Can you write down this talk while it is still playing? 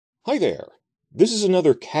Hi there. This is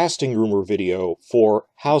another casting rumor video for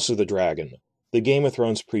House of the Dragon, the Game of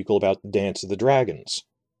Thrones prequel about the Dance of the Dragons.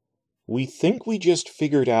 We think we just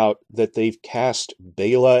figured out that they've cast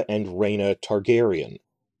Baela and Rhaena Targaryen,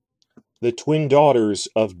 the twin daughters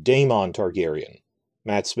of Daemon Targaryen,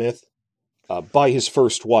 Matt Smith, by his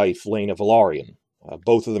first wife, Rhaena Velaryon.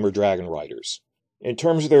 Both of them are dragon riders. In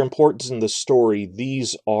terms of their importance in the story,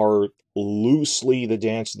 these are loosely the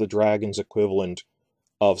Dance of the Dragons equivalent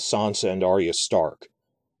of Sansa and Arya Stark.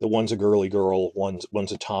 The one's a girly girl,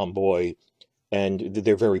 one's a tomboy, and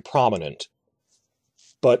they're very prominent.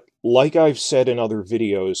 But like I've said in other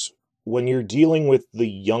videos, when you're dealing with the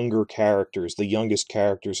younger characters, the youngest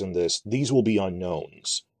characters in this, these will be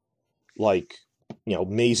unknowns. Like,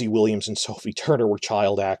 Maisie Williams and Sophie Turner were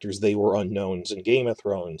child actors, they were unknowns in Game of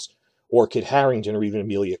Thrones. Or Kit Harington or even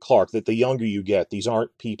Emilia Clarke, that the younger you get, these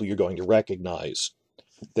aren't people you're going to recognize.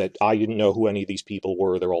 That I didn't know who any of these people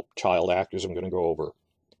were, they're all child actors I'm going to go over.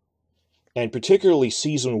 And particularly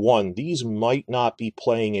Season 1, these might not be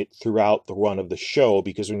playing it throughout the run of the show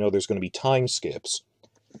because we know there's going to be time skips.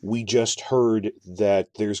 We just heard that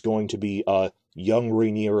there's going to be a young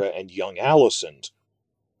Rhaenyra and young Alicent.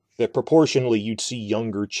 That proportionally you'd see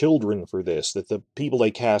younger children for this, that the people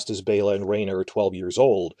they cast as Baela and Rhaena are 12 years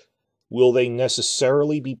old. Will they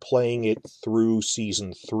necessarily be playing it through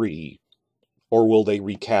Season 3? Or will they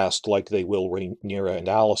recast like they will Rhaenyra and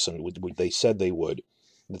Alicent? They said they would.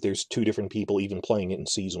 That there's two different people even playing it in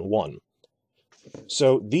Season 1.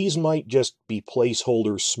 So these might just be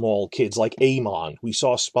placeholder small kids, like Aemon. We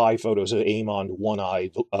saw spy photos of Aemon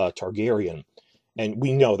One-Eye Targaryen. And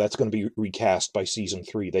we know that's going to be recast by Season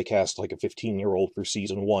 3. They cast like a 15-year-old for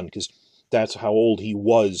Season 1, because that's how old he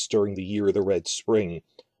was during the Year of the Red Spring,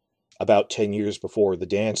 about 10 years before the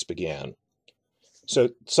dance began. So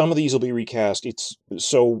some of these will be recast.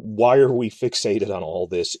 So why are we fixated on all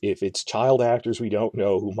this? If it's child actors we don't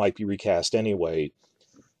know who might be recast anyway,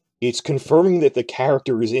 it's confirming that the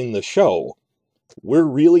character is in the show. We're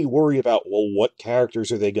really worried about, well, what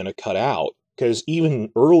characters are they going to cut out? Because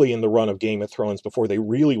even early in the run of Game of Thrones, before they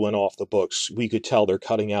really went off the books, we could tell they're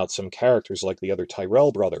cutting out some characters like the other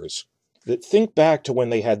Tyrell brothers. Think back to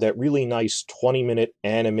when they had that really nice 20-minute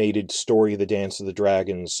animated story of the Dance of the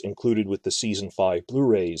Dragons included with the Season 5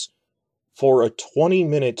 Blu-rays. For a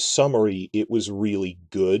 20-minute summary, it was really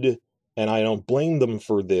good, and I don't blame them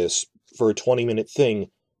for this. For a 20-minute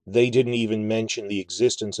thing, they didn't even mention the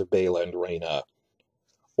existence of Baela and Rhaena,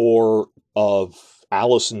 or of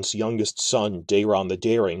Alicent's youngest son, Daeron the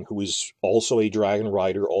Daring, who is also a dragon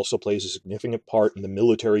rider, also plays a significant part in the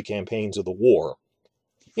military campaigns of the war.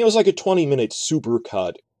 It was like a 20-minute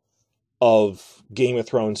supercut of Game of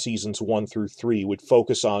Thrones Seasons 1 through 3 would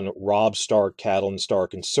focus on Robb Stark, Catelyn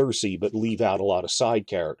Stark, and Cersei, but leave out a lot of side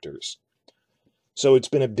characters. So it's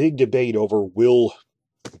been a big debate over, will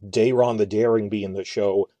Daeron the Daring be in the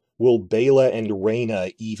show? Will Baela and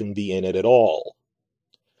Rhaena even be in it at all?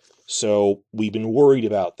 So we've been worried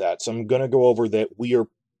about that. So I'm going to go over that we are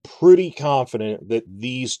pretty confident that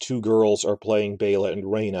these two girls are playing Baela and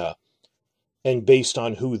Rhaena. And based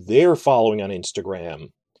on who they're following on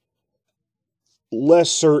Instagram,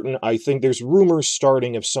 less certain. I think there's rumors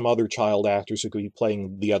starting of some other child actors who could be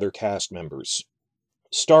playing the other cast members.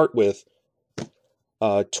 Start with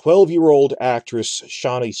 12-year-old actress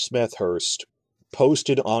Shawnee Smethurst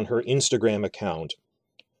posted on her Instagram account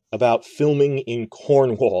about filming in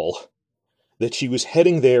Cornwall, that she was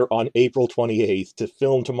heading there on April 28th to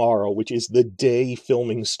film tomorrow, which is the day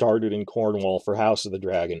filming started in Cornwall for House of the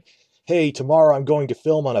Dragon. Hey, tomorrow I'm going to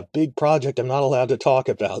film on a big project I'm not allowed to talk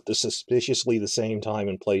about, the suspiciously the same time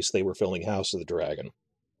and place they were filming House of the Dragon.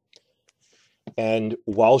 And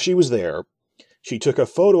while she was there, she took a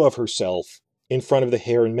photo of herself in front of the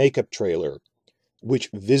hair and makeup trailer, which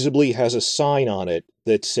visibly has a sign on it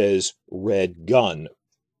that says Red Gun.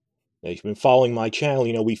 Now, if you've been following my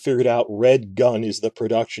channel, we figured out Red Gun is the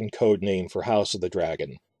production code name for House of the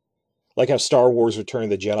Dragon. Like how Star Wars Return of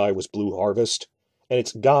the Jedi was Blue Harvest. And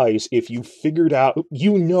it's, guys, if you figured out,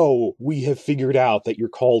 we have figured out that you're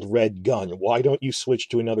called Red Gun. Why don't you switch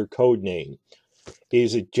to another code name?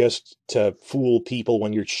 Is it just to fool people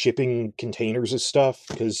when you're shipping containers of stuff?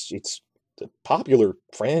 Because it's a popular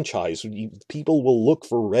franchise. People will look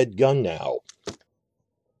for Red Gun now.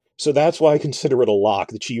 So that's why I consider it a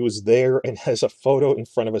lock, that she was there and has a photo in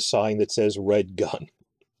front of a sign that says Red Gun.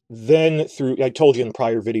 Then, I told you in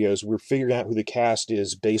prior videos, we're figuring out who the cast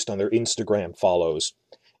is based on their Instagram follows.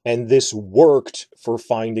 And this worked for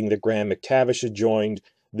finding that Graham McTavish had joined.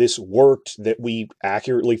 This worked that we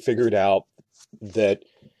accurately figured out that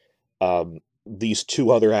these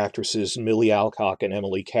two other actresses, Millie Alcock and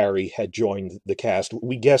Emily Carey, had joined the cast.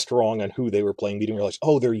 We guessed wrong on who they were playing. We didn't realize,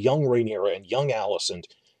 oh, they're young Rhaenyra and young Alicent.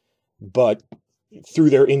 But through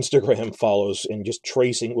their Instagram follows and just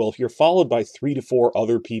tracing, well, if you're followed by 3 to 4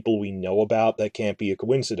 other people we know about, that can't be a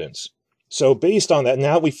coincidence. So based on that,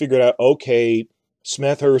 now we figured out, okay,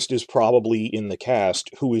 Smethurst is probably in the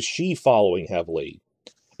cast. Who is she following heavily?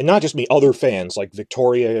 And not just me, other fans like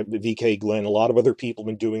Victoria, VK Glenn, a lot of other people have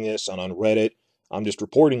been doing this on Reddit. I'm just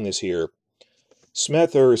reporting this here.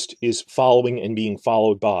 Smethurst is following and being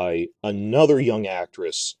followed by another young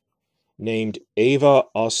actress named Ava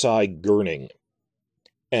Osai-Gurning.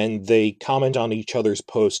 And they comment on each other's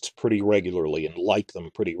posts pretty regularly and like them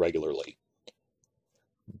pretty regularly.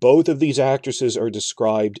 Both of these actresses are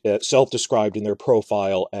self-described in their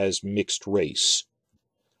profile as mixed race.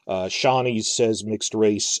 Shawnee's says mixed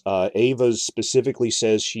race. Ava's specifically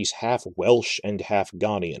says she's half Welsh and half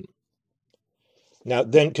Ghanaian. Now,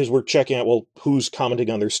 then, because we're checking out, well, who's commenting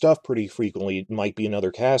on their stuff pretty frequently, it might be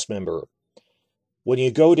another cast member. When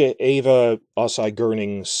you go to Ava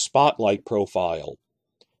Osai-Gurning's Spotlight profile,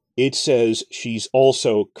 it says she's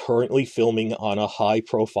also currently filming on a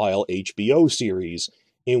high-profile HBO series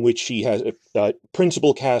in which she has a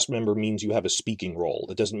principal cast member means you have a speaking role.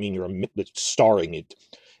 That doesn't mean you're starring it.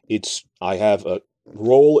 I have a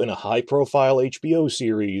role in a high-profile HBO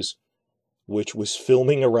series which was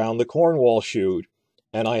filming around the Cornwall shoot,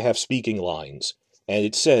 and I have speaking lines. And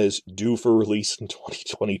it says, due for release in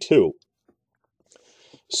 2022.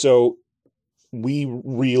 So, we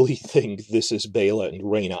really think this is Baela and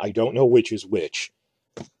Rhaena. I don't know which is which.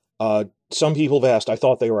 Some people have asked, I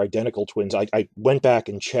thought they were identical twins. I went back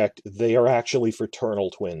and checked. They are actually fraternal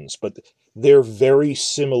twins, but they're very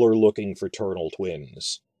similar looking fraternal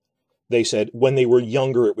twins. They said when they were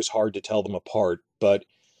younger, it was hard to tell them apart, but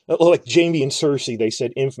like Jaime and Cersei, they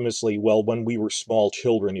said infamously, well, when we were small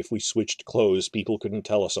children, if we switched clothes, people couldn't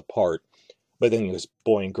tell us apart. But then it was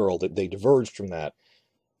boy and girl that they diverged from that.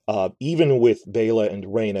 Even with Baela and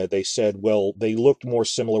Rhaena, they said, well, they looked more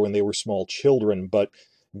similar when they were small children, but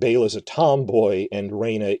Baela's a tomboy and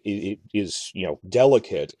Rhaena is,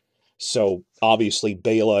 delicate. So obviously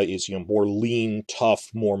Baela is, more lean, tough,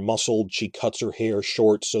 more muscled. She cuts her hair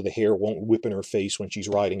short so the hair won't whip in her face when she's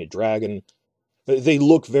riding a dragon. They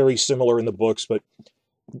look very similar in the books, but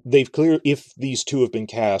if these two have been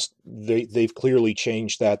cast, they've clearly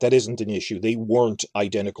changed that. That isn't an issue. They weren't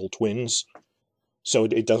identical twins, so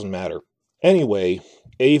it doesn't matter. Anyway,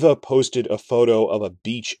 Ava posted a photo of a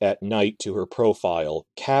beach at night to her profile,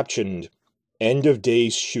 captioned, "End of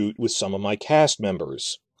day's shoot with some of my cast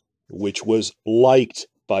members," which was liked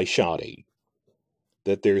by Shawnee.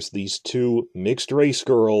 That there's these two mixed-race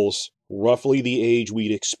girls, roughly the age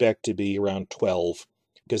we'd expect to be around 12,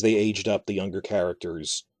 because they aged up the younger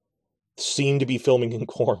characters, seem to be filming in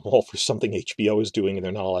Cornwall for something HBO is doing, and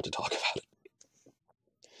they're not allowed to talk about it.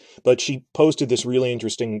 But she posted this really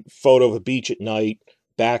interesting photo of a beach at night,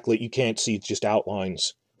 backlit. You can't see, it's just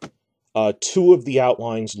outlines. Two of the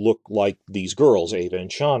outlines look like these girls, Ava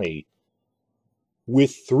and Shawnee,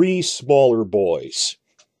 with 3 smaller boys.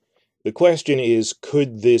 The question is,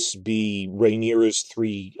 could this be Rhaenyra's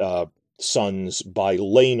 3 sons by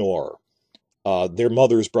Laenor, their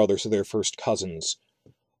mother's brothers, so their first cousins,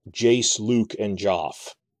 Jace, Luke, and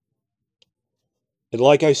Joff? And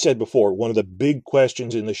like I said before, one of the big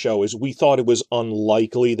questions in the show is we thought it was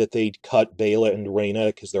unlikely that they'd cut Baela and Rhaena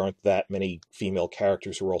because there aren't that many female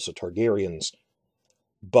characters who are also Targaryens.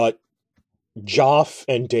 But Joff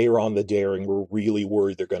and Daeron the Daring were really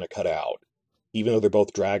worried they're going to cut out, even though they're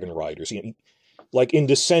both dragon riders. Like in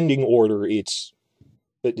descending order, it's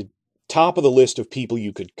the top of the list of people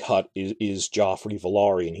you could cut is Joffrey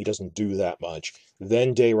Velaryon. He doesn't do that much.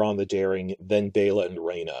 Then Daeron the Daring, then Baela and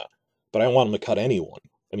Rhaena. But I don't want him to cut anyone.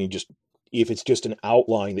 I mean, if it's just an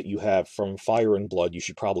outline that you have from Fire and Blood, you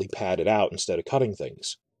should probably pad it out instead of cutting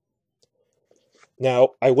things. Now,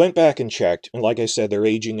 I went back and checked, and like I said, they're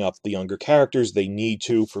aging up the younger characters. They need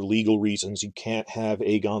to, for legal reasons. You can't have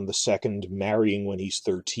Aegon II marrying when he's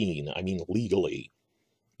 13. I mean, legally.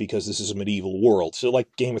 Because this is a medieval world. So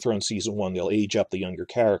like Game of Thrones Season 1, they'll age up the younger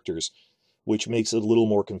characters, which makes it a little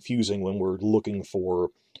more confusing when we're looking for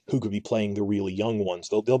who could be playing the really young ones.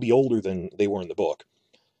 They'll be older than they were in the book.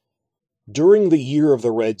 During the Year of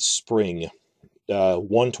the Red Spring,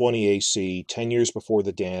 120 AC, 10 years before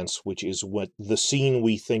the dance, which is what the scene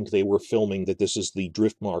we think they were filming, that this is the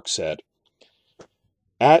Driftmark set.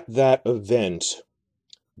 At that event,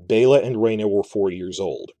 Baela and Rhaena were 4 years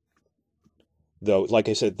old. Though, like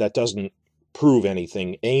I said, that doesn't prove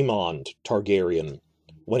anything. Aemond Targaryen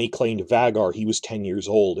when he claimed Vagar, he was 10 years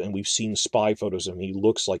old, and we've seen spy photos of him. He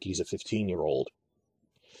looks like he's a 15-year-old.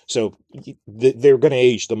 So they're going to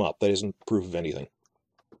age them up. That isn't proof of anything.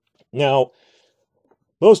 Now,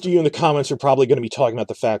 most of you in the comments are probably going to be talking about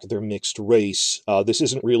the fact that they're mixed race. This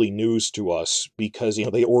isn't really news to us because,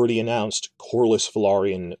 they already announced Corlys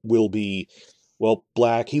Velaryon will be, well,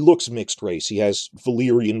 black. He looks mixed race. He has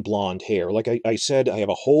Valyrian blonde hair. Like I said, I have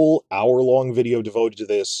a whole hour-long video devoted to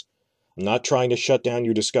this. I'm not trying to shut down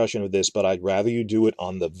your discussion of this, but I'd rather you do it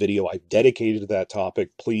on the video I've dedicated to that topic.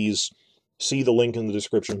 Please see the link in the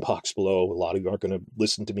description box below. A lot of you aren't going to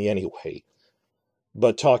listen to me anyway.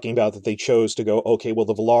 But talking about that they chose to go, okay, well,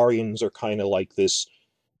 the Velaryons are kind of like this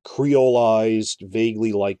creolized,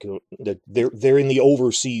 vaguely like, they're in the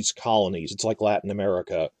overseas colonies. It's like Latin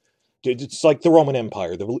America. It's like the Roman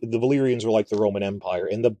Empire. The Valyrians are like the Roman Empire.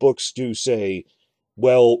 And the books do say,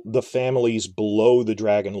 well, the families below the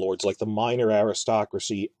Dragon Lords, like the minor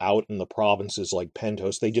aristocracy out in the provinces like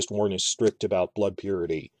Pentos, they just weren't as strict about blood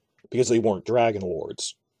purity because they weren't Dragon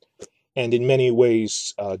Lords. And in many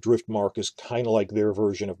ways, Driftmark is kind of like their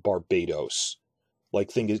version of Barbados. Like,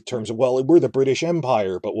 think in terms of, well, we're the British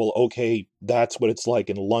Empire, but, well, okay, that's what it's like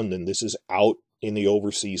in London. This is out in the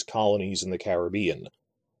overseas colonies in the Caribbean.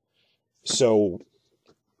 So,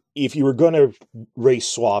 if you were going to race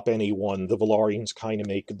swap anyone, the Velaryons kind of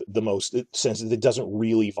make the most sense. That it doesn't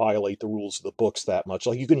really violate the rules of the books that much.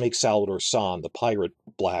 Like, you can make Salvador San, the pirate,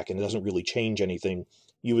 black, and it doesn't really change anything.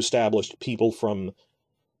 You established people from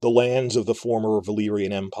the lands of the former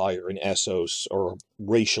Valyrian Empire in Essos are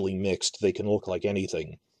racially mixed. They can look like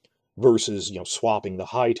anything. Versus, swapping the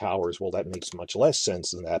High Towers. Well, that makes much less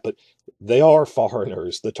sense than that. But they are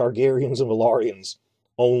foreigners. The Targaryens and Velaryons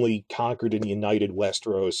only conquered and united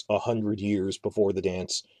Westeros 100 years before the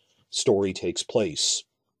dance story takes place,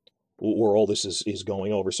 where all this is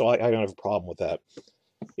going over. So I don't have a problem with that.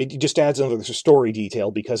 It just adds another story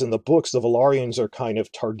detail, because in the books, the Velaryons are kind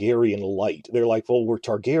of Targaryen light. They're like, well, we're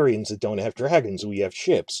Targaryens that don't have dragons, we have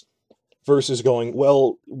ships. Versus going,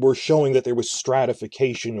 well, we're showing that there was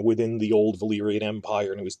stratification within the old Valyrian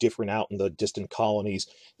Empire, and it was different out in the distant colonies.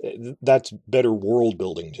 That's better world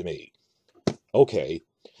building to me. Okay.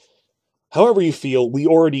 However you feel, we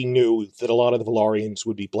already knew that a lot of the Velaryons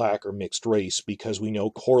would be black or mixed race, because we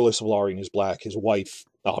know Corlys Velaryon is black. His wife,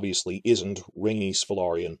 obviously, isn't Rhaenys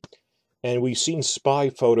Velaryon. And we've seen spy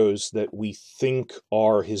photos that we think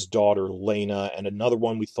are his daughter, Laena, and another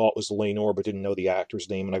one we thought was Laenor, but didn't know the actor's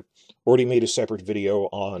name. And I've already made a separate video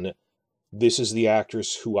on, this is the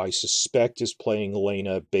actress who I suspect is playing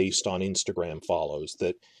Laena based on Instagram follows,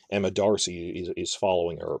 that Emma Darcy is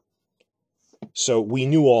following her. So we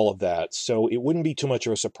knew all of that, so it wouldn't be too much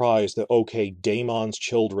of a surprise that, okay, Daemon's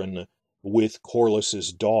children with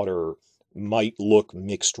Corlys's daughter might look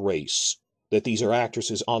mixed race. That these are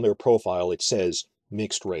actresses on their profile, it says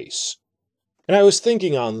mixed race. And I was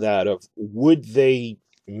thinking on that of, would they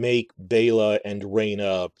make Baela and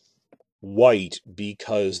Rhaena white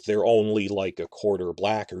because they're only like a quarter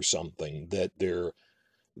black or something, that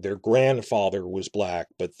their grandfather was black,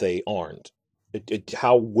 but they aren't?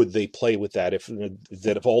 How would they play with that if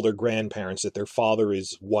all their grandparents, that their father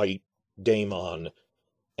is white, Daemon,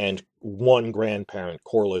 and one grandparent,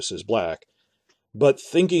 Corlys, is black? But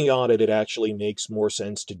thinking on it, it actually makes more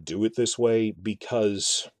sense to do it this way,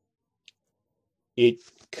 because it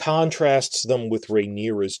contrasts them with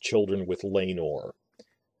Rhaenyra's children with Laenor.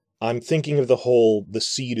 I'm thinking of the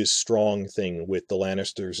seed is strong thing with the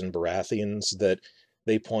Lannisters and Baratheons, that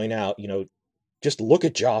they point out, just look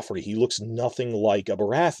at Joffrey. He looks nothing like a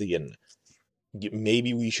Baratheon.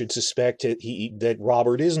 Maybe we should suspect that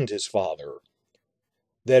Robert isn't his father.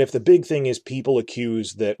 That if the big thing is people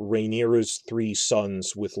accuse that Rhaenyra's 3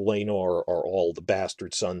 sons with Laenor are all the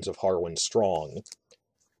bastard sons of Harwin Strong,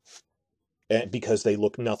 because they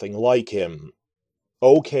look nothing like him,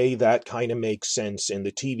 okay, that kind of makes sense in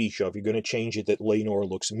the TV show. If you're going to change it that Laenor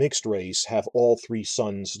looks mixed race, have all 3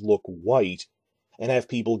 sons look white, and have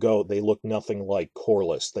people go, they look nothing like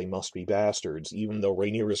Corlys, they must be bastards, even though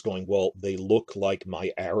Rhaenyra's going, well, they look like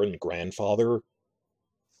my Arryn grandfather.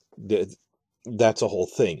 That's a whole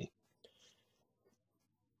thing.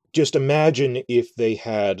 Just imagine if they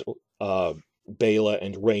had Baela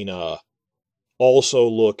and Rhaena also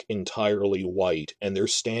look entirely white, and they're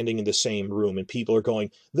standing in the same room, and people are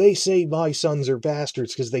going, they say my sons are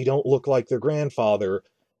bastards because they don't look like their grandfather.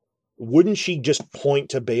 Wouldn't she just point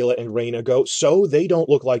to Baela and Rhaena, go, so they don't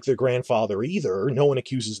look like their grandfather either, no one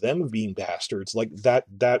accuses them of being bastards? Like,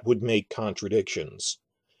 that would make contradictions.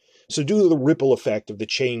 So due to the ripple effect of the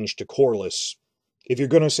change to Corlys, if you're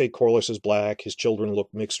going to say Corlys is black, his children look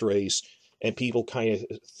mixed race, and people kind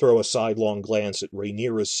of throw a sidelong glance at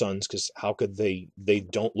Rhaenyra's sons, because how could they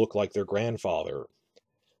don't look like their grandfather.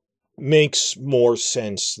 Makes more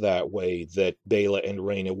sense that way, that Baela and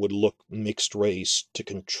Rhaena would look mixed race, to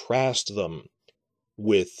contrast them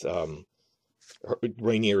with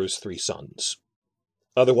Rhaenyra's three sons.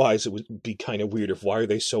 Otherwise, it would be kind of weird if, why are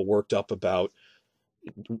they so worked up about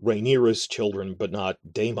Rhaenyra's children but not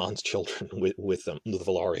Daemon's children with them, the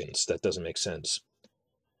Velaryons? That doesn't make sense.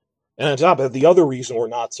 And on top of that, the other reason we're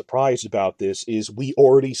not surprised about this is we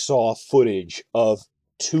already saw footage of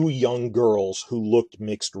two young girls who looked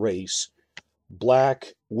mixed race,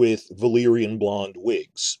 black with Valyrian blonde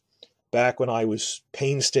wigs. Back when I was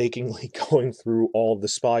painstakingly going through all of the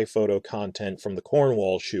spy photo content from the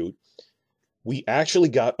Cornwall shoot, we actually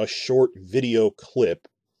got a short video clip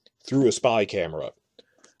through a spy camera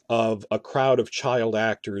of a crowd of child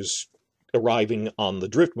actors arriving on the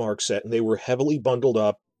Driftmark set, and they were heavily bundled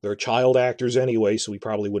up. They're child actors anyway, so we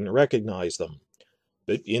probably wouldn't recognize them.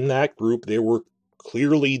 But in that group, there were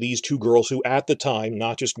clearly these two girls who, at the time,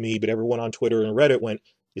 not just me, but everyone on Twitter and Reddit went,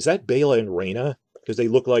 is that Baela and Rhaena? Because they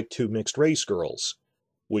look like two mixed-race girls.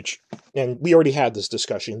 And we already had this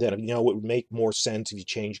discussion then. It would make more sense if you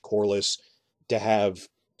changed Corlys to have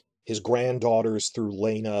his granddaughters through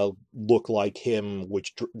Lena look like him,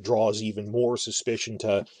 which draws even more suspicion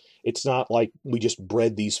to... It's not like we just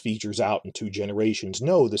bred these features out in 2 generations.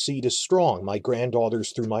 No, the seed is strong. My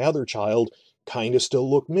granddaughters through my other child kind of still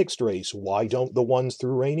look mixed race. Why don't the ones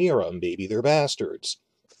through Rhaenyra? Maybe they're bastards.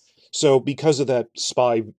 So because of that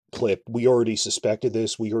spy clip, we already suspected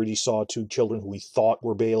this. We already saw 2 children who we thought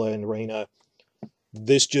were Baela and Rhaena.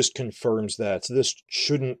 This just confirms that. So this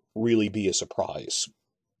shouldn't really be a surprise.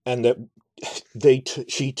 And that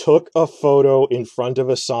she took a photo in front of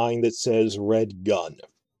a sign that says Red Gun.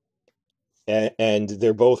 And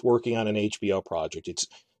they're both working on an HBO project. It's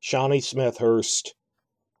Shawnee Smethurst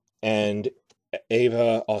and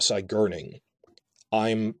Ava Osei-Gurning.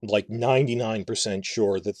 I'm like 99%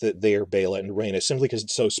 sure that they are Baela and Rhaena, simply because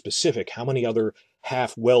it's so specific. How many other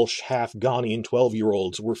half Welsh, half Ghanaian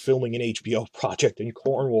 12-year-olds were filming an HBO project in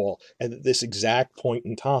Cornwall at this exact point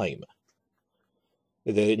in time?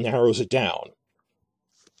 That it narrows it down.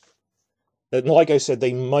 And like I said,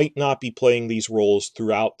 they might not be playing these roles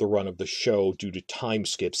throughout the run of the show due to time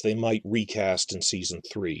skips. They might recast in Season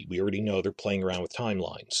 3. We already know they're playing around with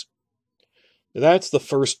timelines. That's the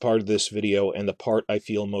first part of this video, and the part I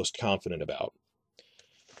feel most confident about.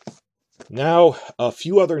 Now, a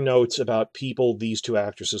few other notes about people these 2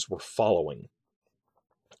 actresses were following.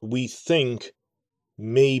 We think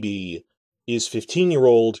maybe is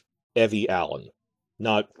 15-year-old Evie Allen.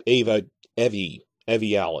 Not Ava, Evie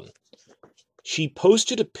Allen. She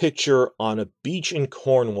posted a picture on a beach in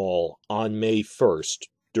Cornwall on May 1st,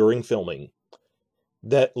 during filming,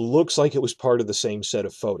 that looks like it was part of the same set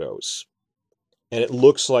of photos. And it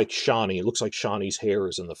looks like Shawnee. It looks like Shawnee's hair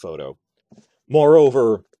is in the photo.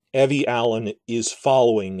 Moreover, Evie Allen is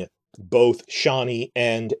following both Shawnee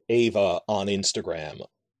and Ava on Instagram.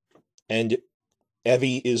 And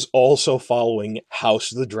Evie is also following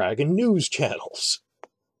House of the Dragon news channels.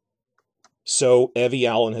 So Evie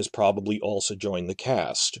Allen has probably also joined the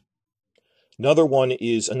cast. Another one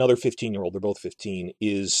is, another 15-year-old, they're both 15,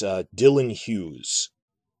 is Dylan Hughes,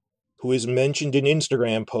 who is mentioned in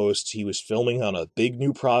Instagram posts he was filming on a big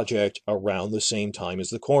new project around the same time as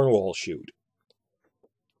the Cornwall shoot.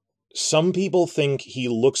 Some people think he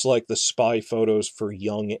looks like the spy photos for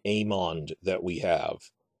young Aemond that we have.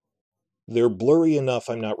 They're blurry enough,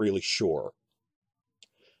 I'm not really sure.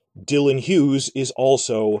 Dylan Hughes is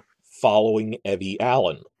also following Evie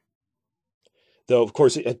Allen. Though, of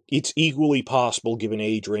course, it's equally possible, given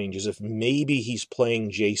age ranges, if maybe he's playing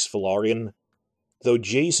Jace Velaryon. Though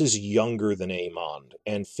Jace is younger than Aemond,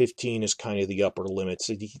 and 15 is kind of the upper limit,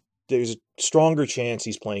 so there's a stronger chance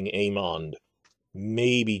he's playing Aemond.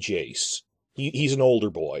 Maybe Jace. He's an older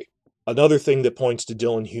boy. Another thing that points to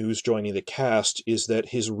Dylan Hughes joining the cast is that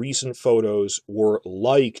his recent photos were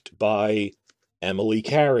liked by Emily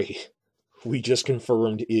Carey, who we just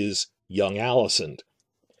confirmed is young Alicent.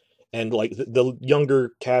 And like the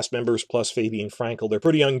younger cast members plus Fabian Frankel, they're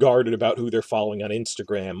pretty unguarded about who they're following on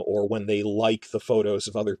Instagram or when they like the photos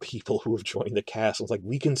of other people who have joined the cast. It's like,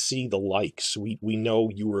 we can see the likes. We know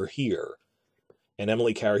you were here. And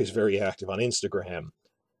Emily Carey is very active on Instagram.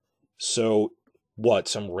 So what,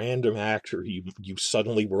 some random actor you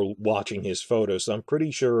suddenly were watching his photos? So I'm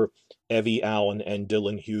pretty sure Evie Allen and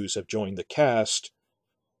Dylan Hughes have joined the cast.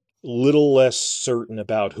 Little less certain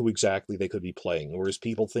about who exactly they could be playing, whereas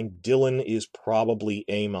people think Dylan is probably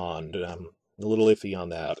Aemond. I'm a little iffy on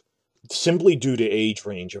that. simply due to age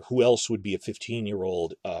range of who else would be a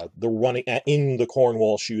 15-year-old. The running in the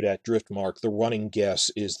Cornwall shoot at Driftmark, the running guess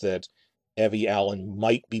is that Evie Allen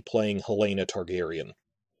might be playing Rhaena Targaryen,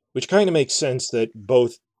 which kind of makes sense that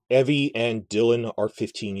both Evie and Dylan are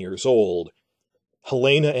 15 years old.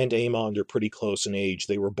 Rhaena and Aemond are pretty close in age.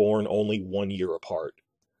 They were born only 1 year apart.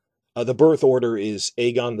 The birth order is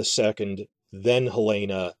Aegon II, then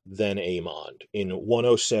Rhaena, then Aemond, in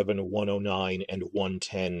 107, 109, and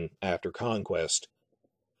 110 after Conquest.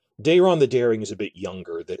 Daeron the Daring is a bit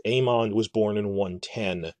younger, that Aemond was born in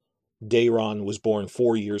 110, Daeron was born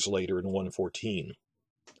 4 years later in 114.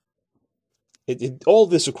 All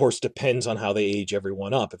this, of course, depends on how they age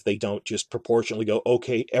everyone up. If they don't just proportionally go,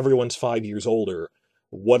 okay, everyone's 5 years older,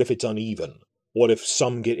 what if it's uneven? What if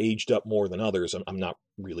some get aged up more than others? I'm not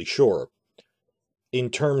really sure. In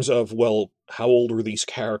terms of, well, how old were these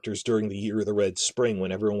characters during the Year of the Red Spring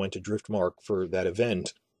when everyone went to Driftmark for that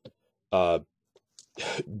event? Daeron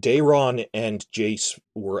and Jace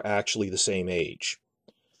were actually the same age.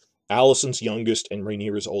 Alicent's youngest and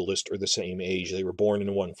Rhaenyra's oldest are the same age. They were born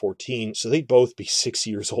in 114, so they'd both be 6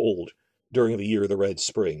 years old during the Year of the Red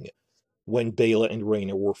Spring, when Baela and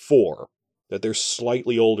Rhaena were 4. That they're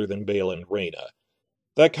slightly older than Baela and Rhaena.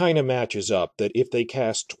 That kind of matches up, that if they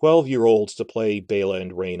cast 12-year-olds to play Baela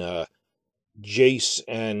and Rhaena, Jace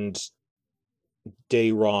and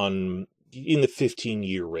Daeron in the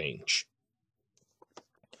 15-year range.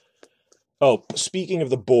 Oh, speaking of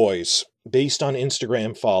the boys, based on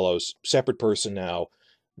Instagram follows, separate person now,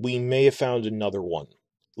 we may have found another one.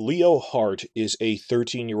 Leo Hart is a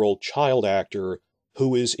 13-year-old child actor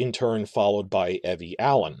who is in turn followed by Evie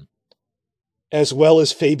Allen, as well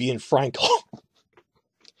as Fabian Frankel.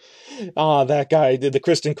 That guy, the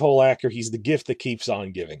Kristen Cole actor, he's the gift that keeps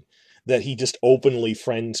on giving. That he just openly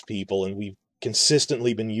friends people, and we've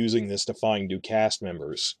consistently been using this to find new cast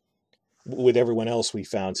members with everyone else we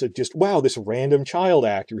found. So just, wow, this random child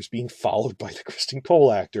actor is being followed by the Kristen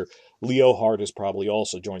Cole actor. Leo Hart has probably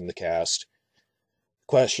also joined the cast.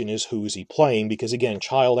 Question is, who is he playing? Because again,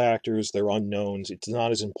 child actors, they're unknowns. It's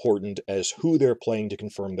not as important as who they're playing to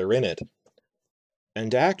confirm they're in it.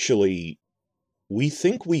 And actually, we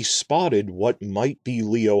think we spotted what might be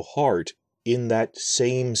Leo Hart in that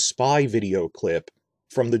same spy video clip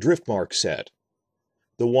from the Driftmark set.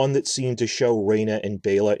 The one that seemed to show Rhaena and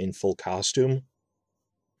Baela in full costume.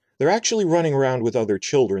 They're actually running around with other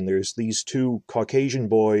children. There's these two Caucasian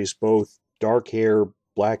boys, both dark hair,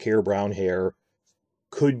 black hair, brown hair,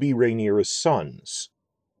 could be Rhaenyra's sons.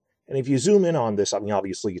 And if you zoom in on this, I mean,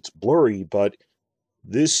 obviously it's blurry, but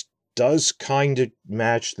this does kind of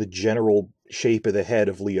match the general shape of the head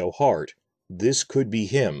of Leo Hart. This could be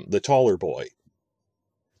him, the taller boy.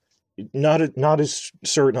 Not as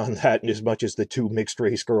certain on that as much as the two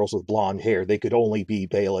mixed-race girls with blonde hair. They could only be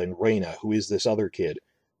Baela and Rhaena. Who is this other kid?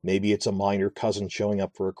 Maybe it's a minor cousin showing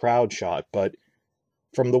up for a crowd shot, but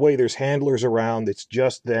from the way there's handlers around, it's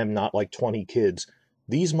just them, not like 20 kids.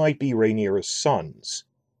 These might be Rhaenyra's sons.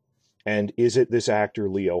 And is it this actor,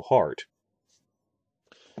 Leo Hart?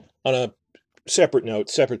 On a separate note,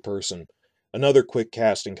 separate person, another quick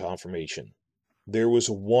casting confirmation. There was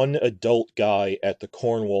one adult guy at the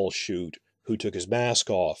Cornwall shoot who took his mask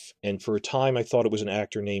off, and for a time I thought it was an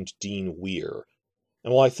actor named Dean Weir.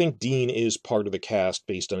 And while I think Dean is part of the cast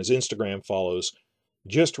based on his Instagram follows,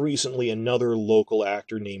 just recently another local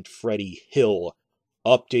actor named Freddie Hill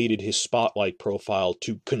updated his Spotlight profile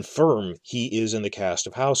to confirm he is in the cast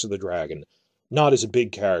of House of the Dragon. Not as a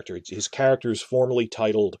big character. His character is formerly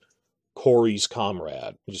titled Corey's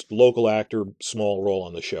Comrade. Just local actor, small role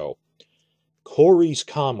on the show. Corey's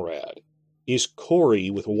Comrade is Corey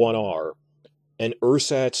with one R, and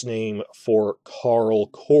Ursat's name for Carl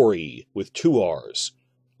Corey with two R's,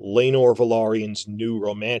 Laenor Velarion's new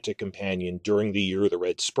romantic companion during the Year of the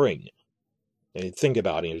Red Spring. And think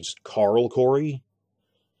about it, it's Carl Corey?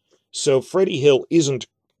 So Freddie Hill isn't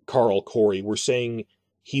Carl Corey. We're saying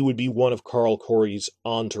he would be one of Carl Corey's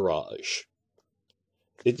entourage.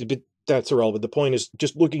 But that's irrelevant. The point is,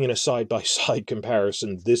 just looking in a side-by-side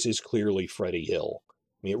comparison, this is clearly Freddie Hill.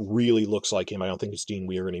 I mean, it really looks like him. I don't think it's Dean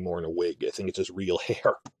Weir anymore in a wig. I think it's his real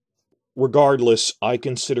hair. Regardless, I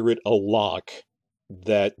consider it a lock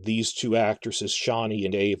that these two actresses, Shani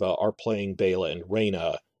and Ava, are playing Baela and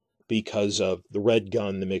Rhaena because of the Red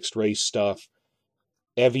Gun, the mixed race stuff.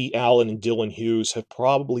 Evie Allen and Dylan Hughes have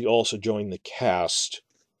probably also joined the cast.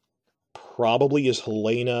 Probably as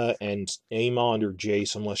Helena and Aemond or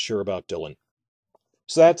Jace. I'm less sure about Dylan.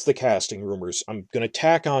 So that's the casting rumors. I'm going to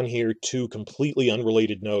tack on here two completely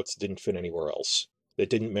unrelated notes that didn't fit anywhere else, that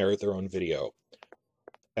didn't merit their own video.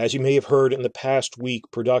 As you may have heard, in the past week,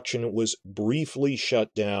 production was briefly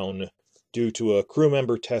shut down due to a crew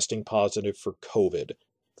member testing positive for COVID.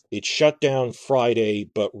 It shut down Friday,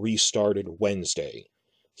 but restarted Wednesday.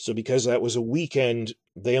 So because that was a weekend,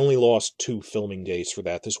 they only lost 2 filming days for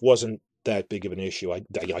that. This wasn't that big of an issue. I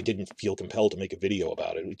didn't feel compelled to make a video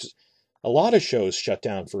about it. A lot of shows shut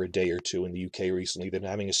down for a day or two in the UK recently. They're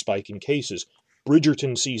having a spike in cases.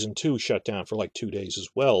 Bridgerton Season 2 shut down for like 2 days as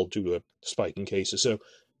well due to a spike in cases. So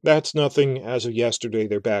that's nothing. As of yesterday,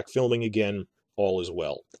 they're back filming again. All is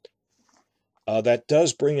well. That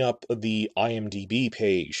does bring up the IMDb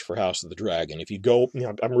page for House of the Dragon. If you go,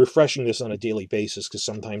 I'm refreshing this on a daily basis because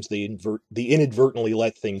sometimes they inadvertently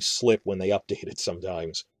let things slip when they update it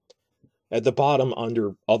sometimes. At the bottom,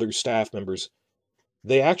 under other staff members,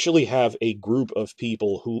 they actually have a group of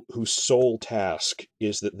people whose sole task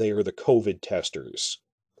is that they are the COVID testers.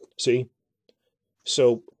 See?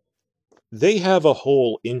 So they have a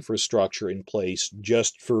whole infrastructure in place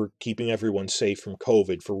just for keeping everyone safe from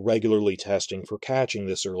COVID, for regularly testing, for catching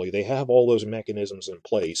this early. They have all those mechanisms in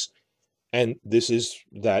place. And this is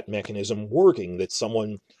that mechanism working, that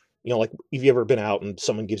someone, like if you've ever been out and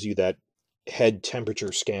someone gives you that head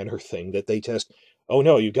temperature scanner thing that they test, oh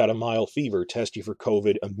no, you've got a mild fever, test you for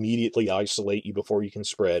COVID, immediately isolate you before you can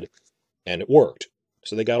spread, and it worked.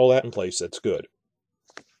 So they got all that in place, that's good.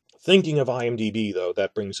 Thinking of IMDb, though,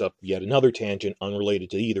 that brings up yet another tangent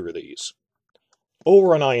unrelated to either of these.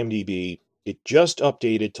 Over on IMDb, it just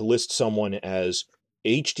updated to list someone as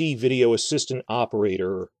HD Video Assistant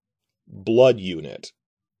Operator, Blood Unit.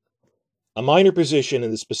 A minor position,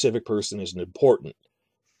 and the specific person isn't important.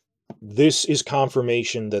 This is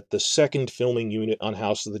confirmation that the second filming unit on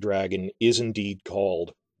House of the Dragon is indeed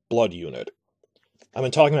called Blood Unit. I've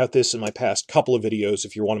been talking about this in my past couple of videos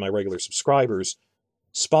if you're one of my regular subscribers.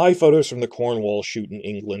 Spy photos from the Cornwall shoot in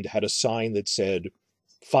England had a sign that said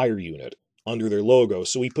Fire Unit under their logo,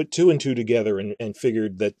 so we put 2 and 2 together and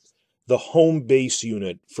figured that the home base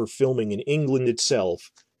unit for filming in England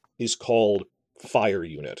itself is called Fire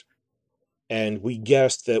Unit. And we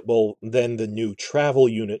guessed that, well, then the new travel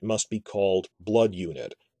unit must be called Blood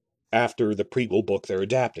Unit, after the prequel book they're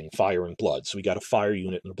adapting, Fire and Blood. So we got a Fire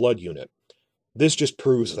Unit and a Blood Unit. This just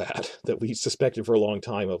proves that we suspected for a long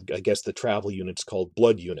time of, I guess, the travel unit's called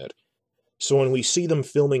Blood Unit. So when we see them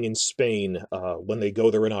filming in Spain, when they go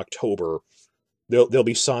there in October, there'll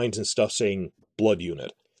be signs and stuff saying Blood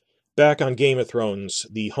Unit. Back on Game of Thrones,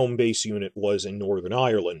 the home base unit was in Northern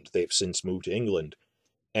Ireland. They've since moved to England.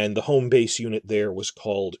 And the home base unit there was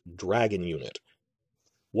called Dragon Unit.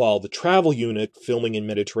 While the travel unit, filming in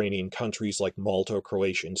Mediterranean countries like Malta,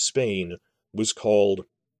 Croatia, and Spain, was called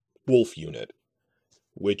Wolf Unit.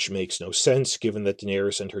 Which makes no sense, given that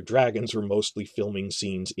Daenerys and her dragons were mostly filming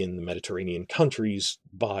scenes in the Mediterranean countries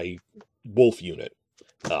by Wolf Unit.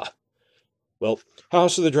 Well,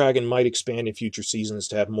 House of the Dragon might expand in future seasons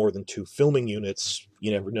to have more than 2 filming units.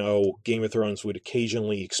 You never know. Game of Thrones would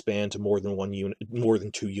occasionally expand to more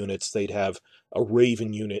than 2 units. They'd have a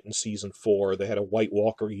Raven unit in season 4. They had a White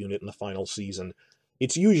Walker unit in the final season.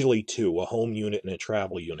 It's usually 2, a home unit and a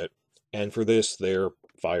travel unit. And for this, they're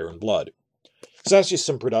Fire and Blood. So that's just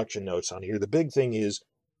some production notes on here. The big thing is,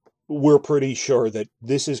 we're pretty sure that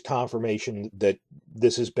this is confirmation that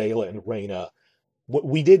this is Baela and Rhaena.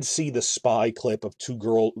 We did see the spy clip of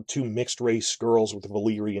 2 mixed-race girls with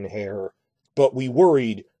Valyrian hair, but we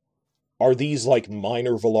worried, are these like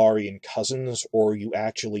minor Valyrian cousins, or are you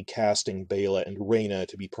actually casting Baela and Rhaena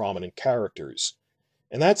to be prominent characters?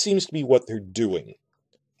 And that seems to be what they're doing.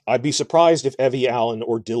 I'd be surprised if Evie Allen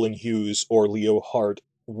or Dylan Hughes or Leo Hart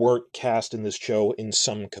weren't cast in this show in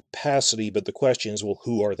some capacity, but the question is, well,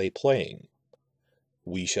 who are they playing?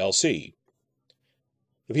 We shall see.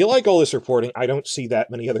 If you like all this reporting, I don't see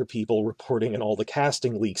that many other people reporting on all the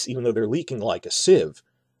casting leaks, even though they're leaking like a sieve.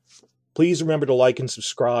 Please remember to like and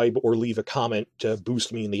subscribe or leave a comment to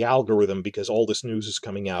boost me in the algorithm, because all this news is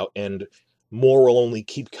coming out, and more will only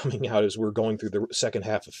keep coming out as we're going through the second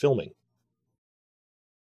half of filming.